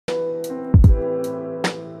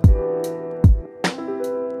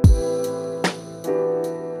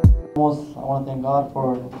foremost, I want to thank God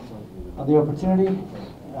for the opportunity.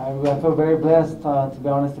 I feel very blessed, to be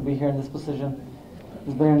honest, to be here in this position.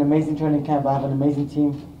 It's been an amazing training camp. I have an amazing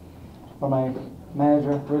team. For my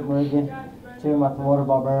manager, Rick Meridian, to my promoter,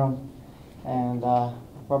 Bob Aram, and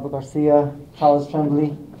Robert Garcia, Charles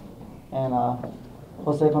Tremblay, and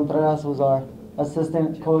Jose Contreras, who's our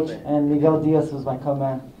assistant coach, and Miguel Diaz, who's my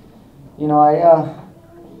command. You know,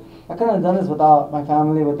 I couldn't have done this without my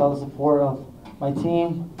family, without the support of my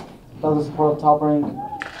team, without the support of Top Rank,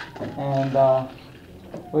 and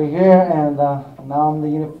we're here, and now I'm the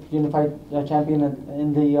unified champion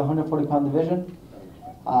in the 140-pound division.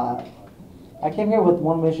 I came here with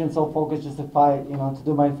one mission, so focused just to fight, you know, to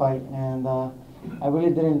do my fight, and I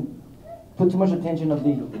really didn't put too much attention of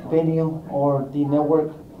the venue or the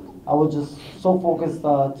network. I was just so focused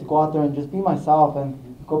to go out there and just be myself and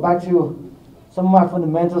go back to some of my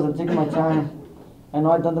fundamentals and taking my time. I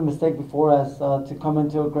know I've done the mistake before as to come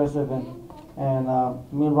in too aggressive, and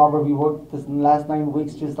me and Robert, we worked this last 9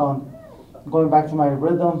 weeks just on going back to my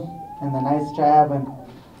rhythm and the nice jab and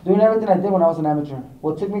doing everything I did when I was an amateur.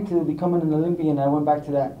 What took me to becoming an Olympian, I went back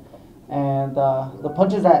to that. And the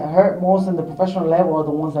punches that hurt most in the professional level are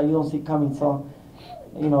the ones that you don't see coming. So,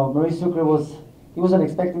 you know, Maurice he wasn't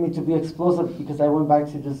expecting me to be explosive because I went back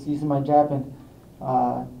to just using my jab and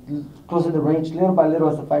closing the range little by little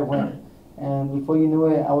as the fight went. And before you knew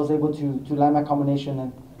it, I was able to land my combination,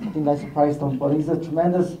 and I think that surprised him. But he's a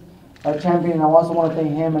tremendous champion, and I also want to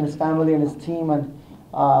thank him and his family and his team, and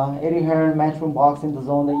Eddie Hearn, Matchroom Boxing, The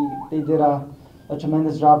Zone. They did a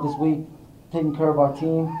tremendous job this week taking care of our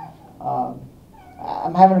team.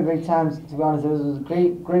 I'm having a great time, to be honest. It was a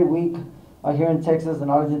great week here in Texas and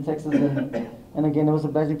Arlington, Texas, and again, it was a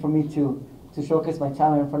blessing for me to showcase my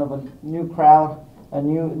talent in front of a new crowd, a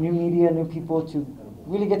new media, new people, to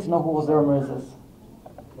really get to know who Jose Ramirez is.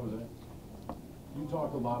 Jose, you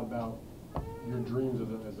talk a lot about your dreams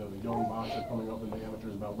as a young boxer coming up in the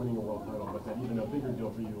amateurs about winning a world title, but that even a bigger deal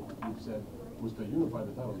for you, you've said, was to unify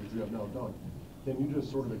the titles, which you have now done. Can you just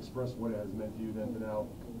sort of express what it has meant to you then to now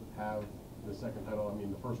have the second title? I mean,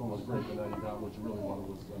 the first one was great, but now you got what you really wanted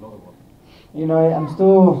was another one. You know, I'm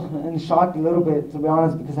still in shock a little bit, to be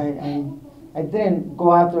honest, because I didn't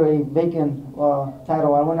go after a vacant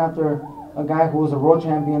title. I went after a guy who was a world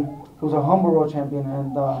champion, who was a humble world champion,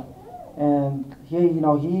 and he, you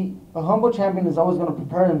know, a humble champion is always going to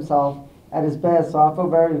prepare himself at his best. So I feel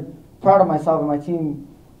very proud of myself and my team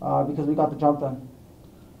because we got the job done.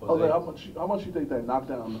 Jose, how much you think that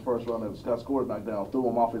knockdown in the first round, that Scott scored knockdown, threw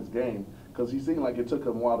him off his game? Because he seemed like it took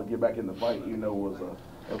him a while to get back in the fight, you know, was a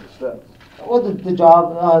step. Well, the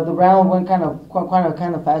job, the round went kind of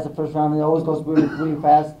fast. The first round, it always goes really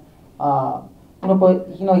fast. You know, but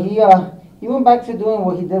you know, he went back to doing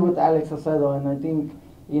what he did with Alex Acedo, and I think,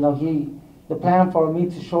 you know, the plan for me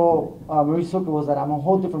to show Maurice was that I'm a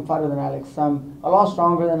whole different fighter than Alex. I'm a lot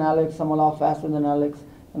stronger than Alex. I'm a lot faster than Alex,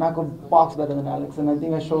 and I could box better than Alex. And I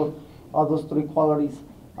think I showed all those three qualities.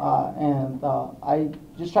 I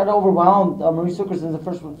just tried to overwhelm Maurice since the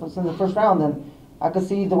first round, and I could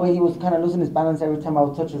see the way he was kind of losing his balance every time I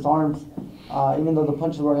would touch his arms. Even though the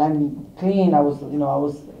punches were landing clean, I was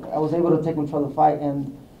able to take control of the fight,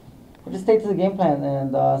 and I just stayed to the game plan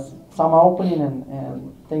and saw my opening,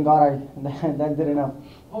 and thank God that did enough.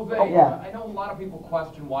 Jose, yeah. I know a lot of people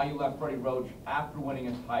question why you left Freddie Roach after winning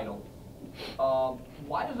his title.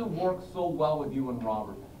 Why does it work so well with you and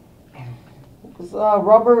Robert? Because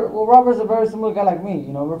Robert's a very similar guy like me.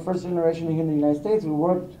 You know, we're first generation here in the United States. We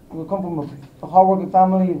come from a hardworking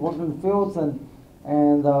family, worked in the fields, and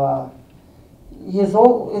his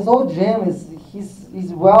whole gym is he's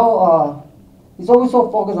always so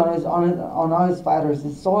focused on all his fighters.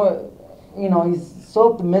 He's so, you know, he's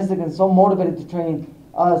so optimistic and so motivated to train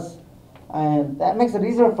us, and that makes it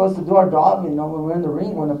easier for us to do our job. You know, when we're in the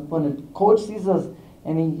ring, when the coach sees us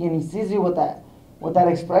and he sees you with that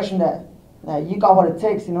expression that you got what it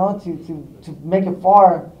takes, you know, to make it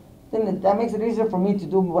far, then that makes it easier for me to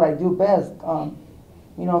do what I do best.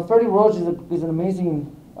 You know, Freddie Roach is an amazing,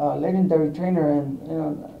 legendary trainer, and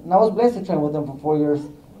I was blessed to train with him for 4 years,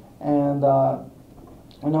 and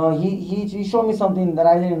you know, he showed me something that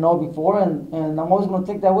I didn't know before, and I'm always going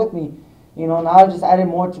to take that with me. You know, now I just added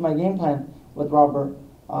more to my game plan with Robert.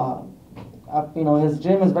 You know, his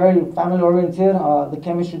gym is very family oriented. The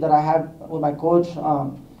chemistry that I have with my coach,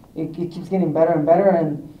 it keeps getting better and better,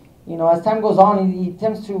 and you know, as time goes on, he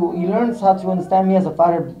learns how to understand me as a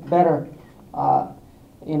fighter better.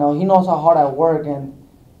 You know, he knows how hard I work, and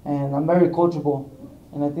I'm very coachable,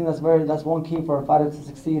 and I think that's one key for a fighter to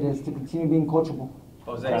succeed, is to continue being coachable.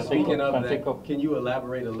 Jose, speaking of that, can you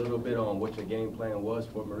elaborate a little bit on what your game plan was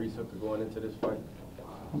for Maurice Hooker going into this fight?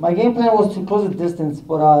 My game plan was to close the distance,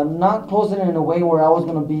 but not close it in a way where I was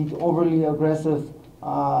gonna be overly aggressive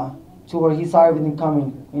to where he saw everything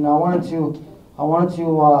coming. You know, I wanted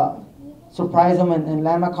to surprise him and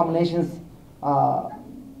land my combinations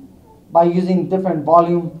by using different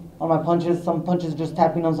volume on my punches. Some punches just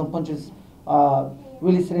tapping on, some punches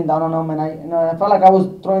really sitting down on them, and I felt like I was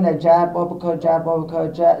throwing that jab, uppercut, jab,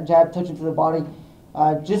 touching to the body,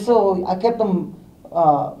 just so I kept him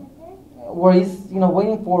where he's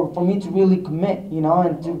waiting for me to really commit,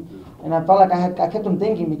 and I felt like I kept him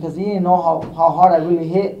thinking because he didn't know how hard I really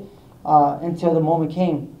hit until the moment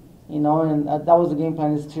came, and that was the game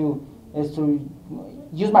plan, is to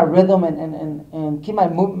use my rhythm and keep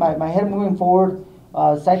my head moving forward,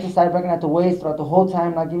 side to side, breaking at the waist throughout the whole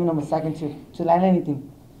time, not giving him a second to land anything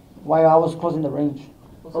while I was closing the range.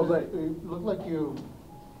 Jose, it looked like you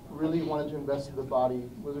really wanted to invest in the body.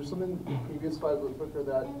 Was there something in the previous fight with Booker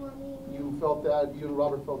that you felt that you and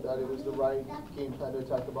Robert felt that it was the right game plan to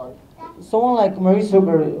attack the body? Someone like Maurice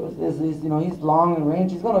is he's long in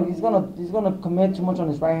range. He's gonna commit too much on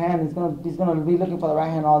his right hand. He's gonna be looking for the right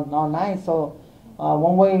hand all night. So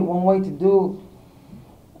one way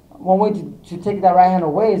to take that right hand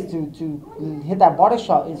away is to hit that body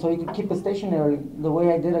shot, and so you can keep it stationary the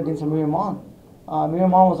way I did against Ramirez.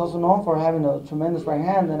 Ramirez was also known for having a tremendous right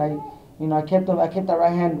hand, and I kept that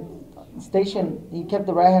right hand station. He kept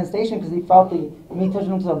the right hand station because he felt me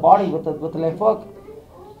touching him to the body with the left hook.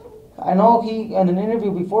 I know he, in an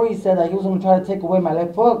interview before, he said that he was going to try to take away my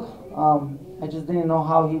left hook. I just didn't know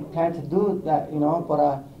how he planned to do that,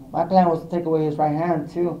 but my plan was to take away his right hand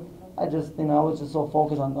too. I was just so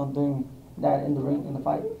focused on doing that in the ring, in the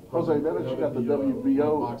fight. Jose, now that you got the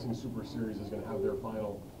WBO Boxing Super Series is going to have their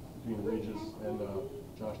final between Regis and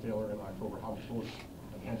Josh Taylor in October. How close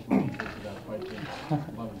attention will you take to that fight? A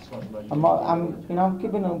lot of discussion about you. I'm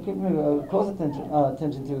keeping close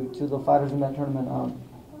attention to the fighters in that tournament.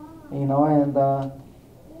 And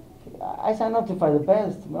I signed up to fight the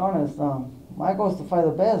best. To be honest, my goal is to fight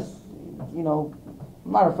the best. I'm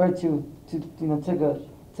not afraid to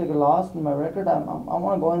take a loss in my record. I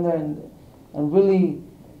want to go in there and really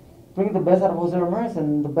bring the best out of Jose Ramirez,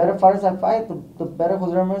 and the better fighters I fight, the better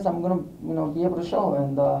Jose Ramirez I'm gonna be able to show.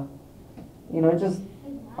 And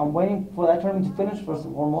I'm waiting for that tournament to finish first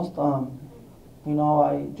and foremost.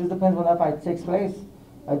 It just depends when that fight takes place.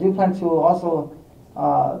 I do plan to also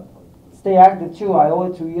stay active too. I owe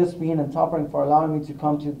it to ESPN and Top Rank for allowing me to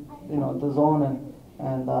come to the Zone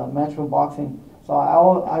and Metro Boxing. So I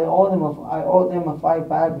owe them a fight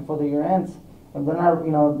back before the year ends. If they're not,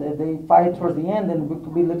 if they fight towards the end, then we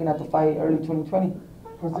could be looking at the fight early 2020.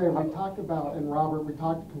 Jose, we talked about, and Robert,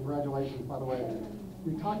 congratulations, by the way.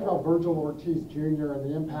 We talked about Virgil Ortiz Jr. and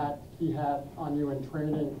the impact he had on you in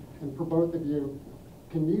training, and for both of you.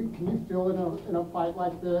 Can you feel it in a fight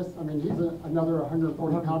like this? I mean, he's another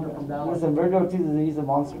 140-pounder from Dallas. Listen, Virgil Ortiz, he's a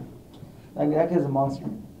monster. That kid's a monster.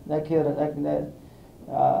 That kid,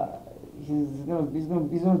 he's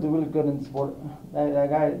gonna do really good in the sport. That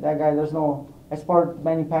guy. There's no. I sparred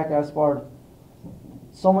Manny Pacquiao. I sparred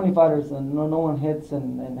so many fighters, and no one hits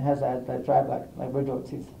and has that drive like Virgil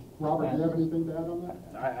Ortiz. Robert, do you have anything to add on that?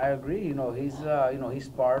 I agree. He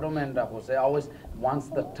sparred him, and Jose always wants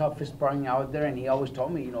the toughest sparring out there, and he always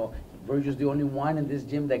told me, Virgil's the only one in this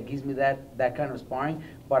gym that gives me that kind of sparring.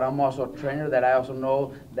 But I'm also a trainer that I also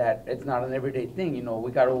know that it's not an everyday thing.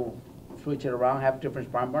 We got to switch it around, have different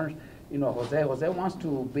sparring partners. Jose wants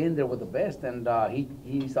to be in there with the best, and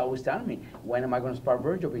he's always telling me, when am I going to spar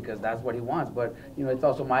Virgil, because that's what he wants. But it's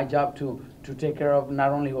also my job to take care of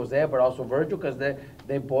not only Jose but also Virgil, because they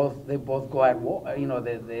both go at war.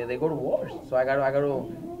 They go to wars. So I got to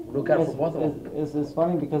look out for both of them. It's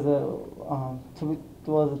funny because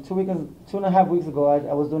 2.5 weeks ago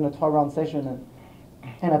I was doing a 12-round session,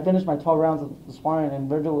 and I finished my 12 rounds of sparring, and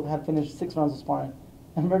Virgil had finished 6 rounds of sparring.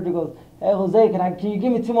 And Virgil goes, "Hey Jose, can you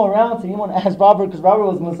give me 2 more rounds?" And he wanted to ask Robert, because Robert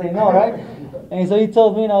was going to say no, right? And so he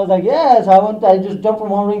told me, and I was like, "Yeah." So I just jumped from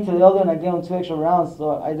one ring to the other, and I gave him 2 extra rounds.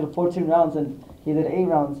 So I did 14 rounds, and he did 8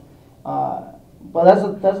 rounds. But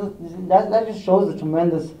that just shows the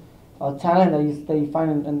tremendous talent that you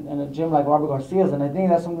find in a gym like Robert Garcia's, and I think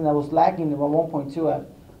that's something that was lacking at 1.2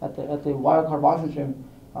 at the Wildcard Boxing Gym.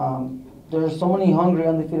 There are so many hungry,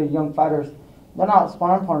 undefeated young fighters. They're not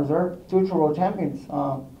sparring partners; they're future world champions.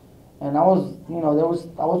 And I was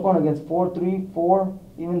going against 4, 3, 4,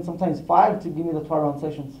 even sometimes 5 to give me the 12-round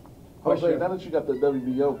sessions. Jose, now that you got the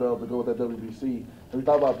WBO belt to go with that WBC, have you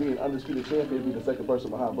thought about being undisputed champion, being the second person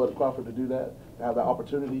behind Bud Crawford to do that, to have that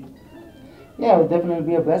opportunity? Yeah, it would definitely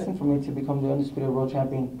be a blessing for me to become the undisputed world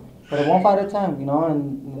champion. But one fight at a time, and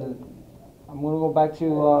I'm going to go back to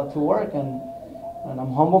work, and and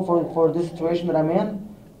I'm humble for this situation that I'm in.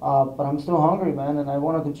 But I'm still hungry, man, and I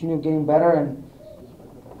want to continue getting better. And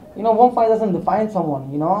you know, one fight doesn't define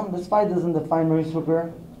someone. You know, this fight doesn't define Maurice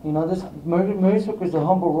Hooker. You know, this Maurice Hooker is a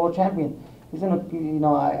humble world champion. He's gonna, you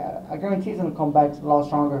know, I guarantee he's gonna come back a lot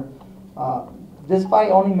stronger. This fight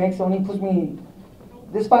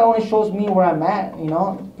this fight only shows me where I'm at. You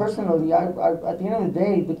know, personally, at the end of the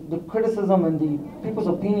day, the criticism and the people's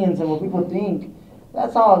opinions and what people think,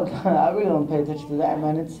 that's all. I really don't pay attention to that,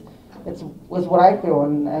 man. It's what I feel,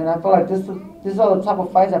 and I feel like this are the type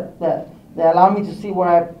of fights that allow me to see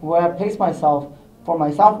where I place myself for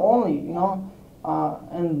myself only, you know.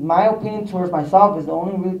 And my opinion towards myself is the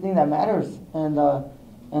only real thing that matters.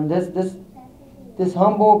 And this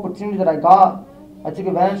humble opportunity that I got, I took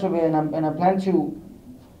advantage of it, and I plan to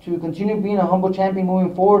continue being a humble champion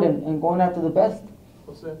moving forward and going after the best.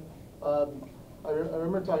 Jose, I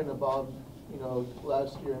remember talking to Bob, you know,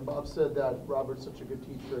 last year, and Bob said that Robert's such a good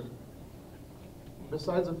teacher.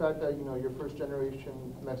 Besides the fact that, you know, you're first generation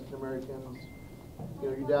Mexican Americans, you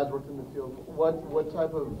know, your dad's worked in the field, what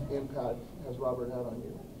type of impact has Robert had on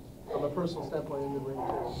you? From a personal standpoint in the ring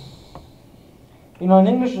too. You know, in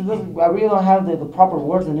English, I really don't have the proper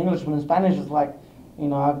words in English, but in Spanish it's like, you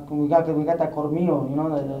know, we got that colmillo, you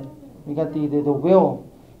know, we got the will.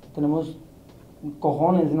 Tenemos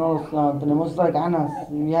cojones, you know, tenemos like ganas.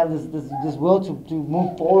 We have this will to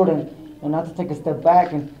move forward and not to take a step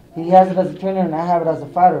back. And he has it as a trainer, and I have it as a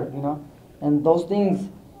fighter, you know. And those things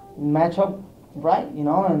match up right, you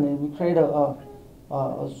know, and we create a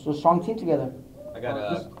strong team together. I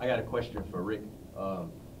got a question for Rick.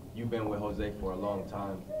 You've been with Jose for a long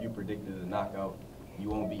time. You predicted a knockout. You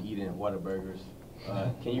won't be eating Whataburgers.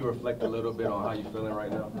 Can you reflect a little bit on how you're feeling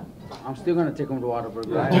right now? I'm still gonna take him to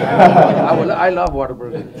Whataburger. I love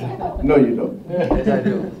Whataburger. No, you don't. Yes, I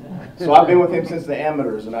do. So I've been with him since the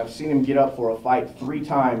amateurs, and I've seen him get up for a fight 3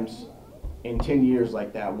 times in 10 years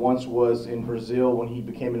like that. Once was in Brazil when he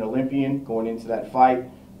became an Olympian, going into that fight.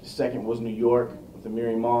 The second was New York with Amir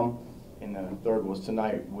Imam, and the third was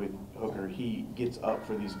tonight with Hooker. He gets up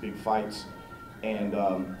for these big fights, and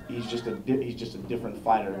he's just a different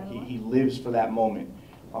fighter. He lives for that moment.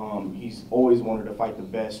 He's always wanted to fight the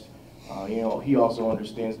best. You know, he also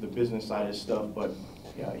understands the business side of stuff, but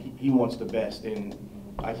he wants the best, and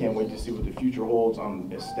I can't wait to see what the future holds.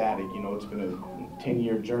 I'm ecstatic. You know, it's been a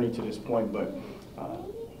 10-year journey to this point, but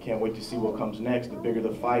can't wait to see what comes next. The bigger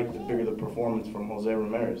the fight, the bigger the performance from Jose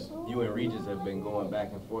Ramirez. You and Regis have been going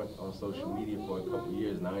back and forth on social media for a couple of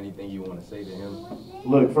years now. Anything you want to say to him?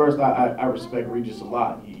 Look, first, I respect Regis a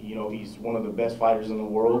lot. You know, he's one of the best fighters in the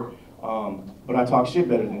world. But I talk shit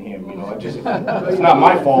better than him, you know. It's not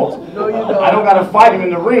my fault. No, you don't. I don't gotta fight him in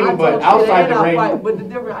the ring, but outside the ring. But the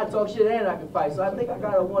difference, I talk shit and I can fight, so I think I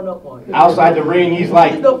got a one-up on him. Outside the ring, he's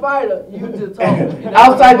like. He's the fighter. You just talk.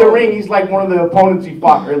 Outside the ring, he's like one of the opponents he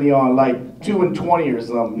fought early on, like 2-20 or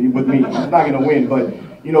something with me. He's not gonna win, but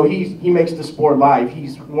you know, he makes the sport live.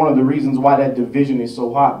 He's one of the reasons why that division is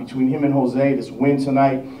so hot. Between him and Jose, this win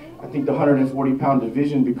tonight, I think the 140-pound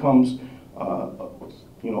division becomes.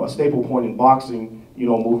 You know, a staple point in boxing, you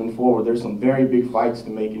know, moving forward. There's some very big fights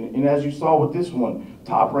to make. And as you saw with this one,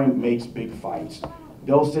 Top Rank makes big fights.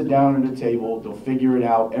 They'll sit down at the table, they'll figure it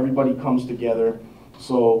out, everybody comes together.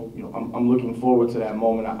 So, you know, I'm looking forward to that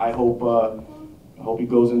moment. I hope he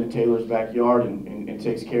goes into Taylor's backyard and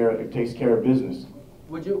takes care of business.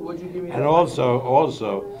 Would you give me and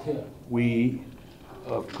also, we,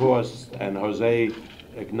 of course, and Jose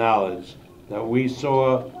acknowledged that we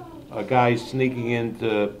saw a guy sneaking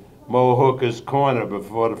into Mo Hooker's corner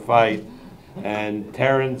before the fight, and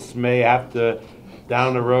Terrence may have to,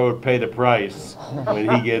 down the road, pay the price when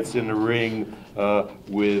he gets in the ring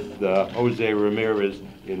with Jose Ramirez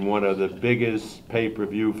in one of the biggest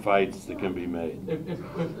pay-per-view fights that can be made.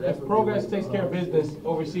 If Progress takes care of business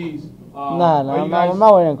overseas, I'm not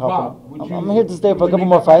waiting, Coco. I'm here to stay for a couple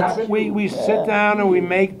more fights. We sit down and we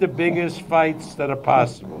make the biggest fights that are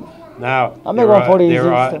possible. Now, there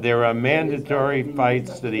are mandatory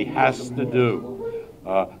fights that he has to do.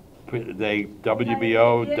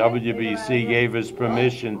 WBO, WBC gave us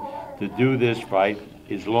permission to do this fight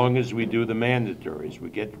as long as we do the mandatories. We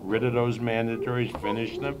get rid of those mandatories,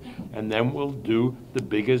 finish them, and then we'll do the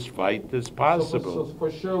biggest fight that's possible. So for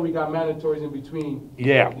sure we got mandatories in between.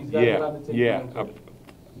 Yeah.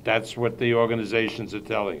 That's what the organizations are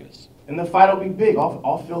telling us. And the fight will be big.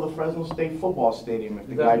 I'll fill the Fresno State football stadium if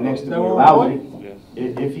the guy next to me allows it.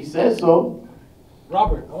 Yeah. If he says so.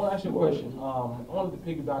 Robert, I want to ask you a question. I wanted to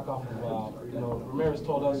piggyback off of, you know, Ramirez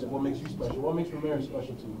told us what makes you special. What makes Ramirez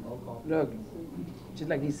special to you? Look, just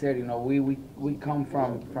like he said, you know, we come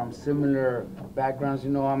from similar backgrounds. You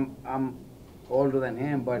know, I'm older than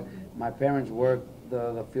him, but my parents worked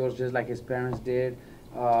the fields just like his parents did.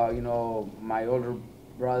 You know, my older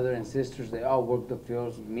brother and sisters, they all worked the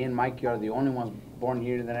fields. Me and Mikey are the only ones born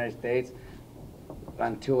here in the United States.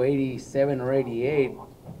 Until 87 or 88,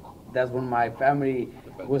 that's when my family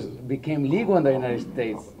became legal in the United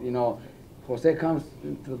States. You know, Jose comes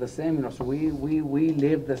through the same, you know, so we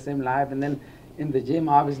lived the same life. And then in the gym,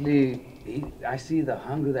 obviously, I see the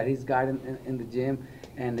hunger that he's got in the gym,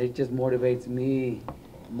 and it just motivates me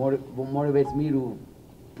to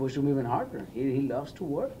push him even harder. He loves to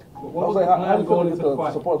work. Jose, how do you feel to get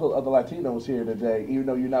the support of the Latinos here today? Even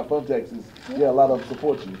though you're not from Texas, yeah, a lot of them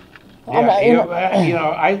support you.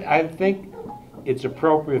 Yeah, I think it's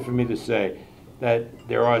appropriate for me to say that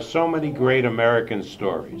there are so many great American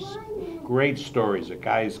stories, great stories of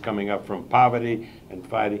guys coming up from poverty and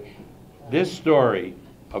fighting. This story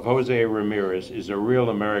of Jose Ramirez is a real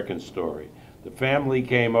American story. The family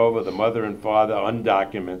came over, the mother and father,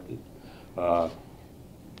 undocumented.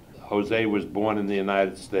 Jose was born in the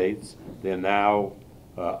United States. They're now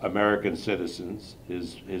American citizens,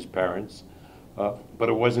 his parents. But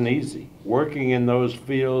it wasn't easy. Working in those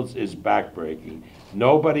fields is backbreaking.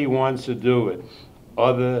 Nobody wants to do it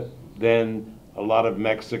other than a lot of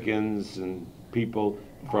Mexicans and people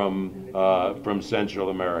from Central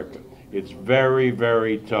America. It's very,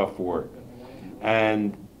 very tough work.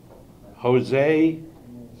 And Jose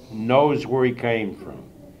knows where he came from.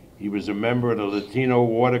 He was a member of the Latino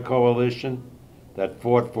Water Coalition that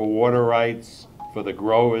fought for water rights for the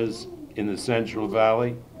growers in the Central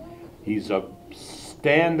Valley. He's a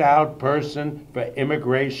standout person for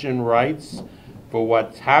immigration rights, for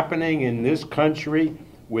what's happening in this country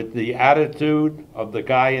with the attitude of the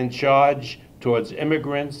guy in charge towards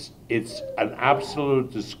immigrants. It's an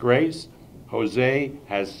absolute disgrace. Jose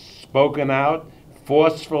has spoken out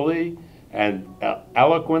forcefully and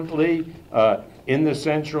eloquently in the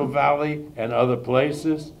Central Valley and other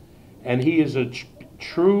places, and he is a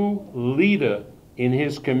true leader in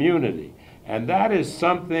his community. And that is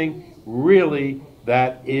something really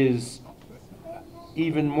that is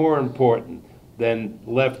even more important than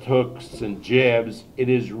left hooks and jabs. It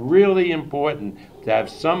is really important to have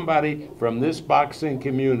somebody from this boxing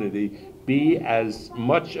community be as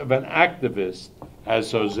much of an activist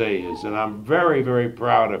as Jose is, and I'm very, very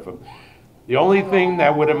proud of him. The only thing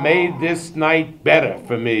that would have made this night better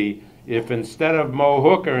for me if instead of Mo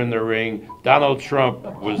Hooker in the ring, Donald Trump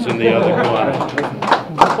was in the other corner.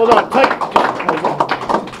 Hold on,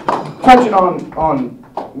 touching on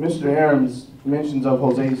Mr. Aram's mentions of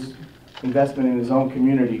Jose's investment in his own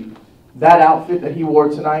community. That outfit that he wore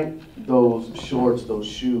tonight, those shorts, those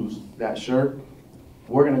shoes, that shirt,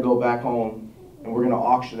 we're going to go back home and we're going to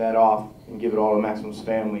auction that off and give it all to Maximus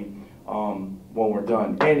family when we're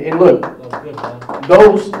done. And look,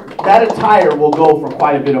 that attire will go for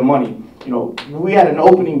quite a bit of money. You know, we had an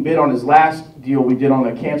opening bid on his last deal we did on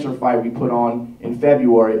a cancer fight we put on in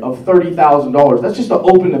February of $30,000. That's just to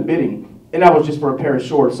open the bidding, and that was just for a pair of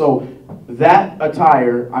shorts. So that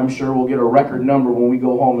attire, I'm sure, will get a record number when we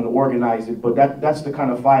go home and organize it, but that's the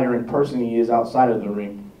kind of fighter and person he is outside of the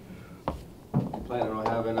ring. Planning on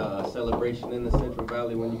having a celebration in the Central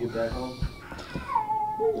Valley when you get back home?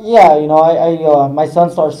 Yeah, you know, my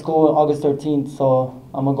son starts school August 13th, so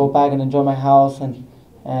I'm gonna go back and enjoy my house and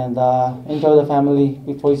enjoy the family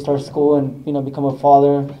before he starts school, and you know, become a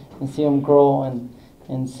father and see him grow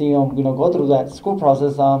and see him, you know, go through that school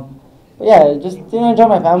process. But yeah, just, you know, enjoy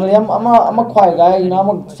my family. I'm a quiet guy, you know.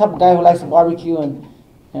 I'm a type of guy who likes to barbecue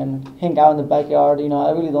and hang out in the backyard. You know,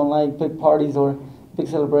 I really don't like big parties or big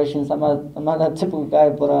celebrations. I'm not that typical guy,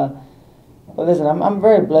 but listen, I'm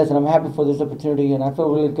very blessed and I'm happy for this opportunity, and I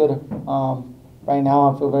feel really good right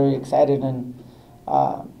now. I feel very excited, and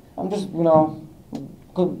I'm just, you know,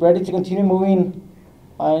 ready to continue moving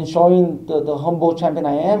and showing the humble champion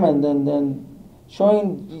I am, and then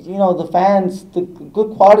showing, you know, the fans the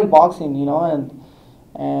good quality boxing, you know,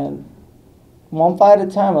 and one fight at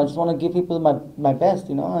a time. I just want to give people my best,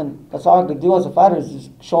 you know, and that's all I could do as a fighter, is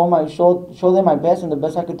just show them my best and the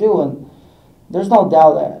best I could do. And there's no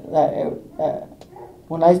doubt that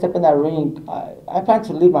when I step in that ring, I plan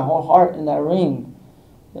to leave my whole heart in that ring,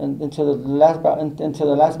 and into the last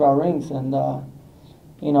bell rings. And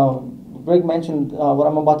you know, Rick mentioned what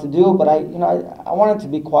I'm about to do, but I wanted to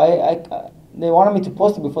be quiet. They wanted me to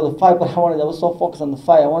post it before the fight, but I was so focused on the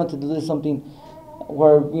fight. I wanted to do something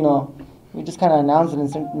where, you know, we just kind of announced it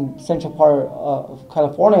in central part of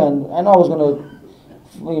California, and I know I was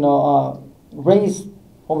gonna, you know, raise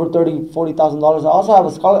over $40,000. I also have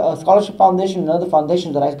a scholarship foundation and other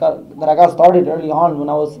foundations that I got started early on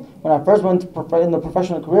when I first went in the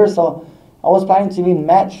professional career. So I was planning to even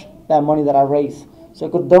match that money that I raise, so I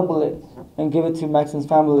could double it and give it to Maxon's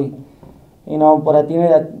family. You know, but at the end of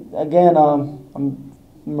that, again,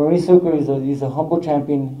 Maurice he's a humble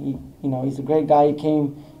champion. He's a great guy. He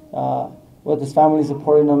came with his family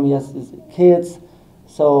supporting him. He has his kids.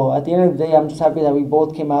 So at the end of the day, I'm just happy that we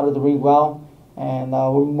both came out of the ring well, and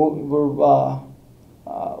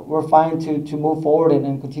we're fine to move forward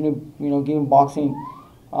and continue, giving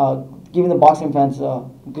the boxing fans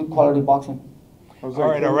good quality boxing. All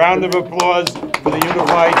right, a round of applause for the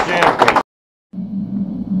unified champion.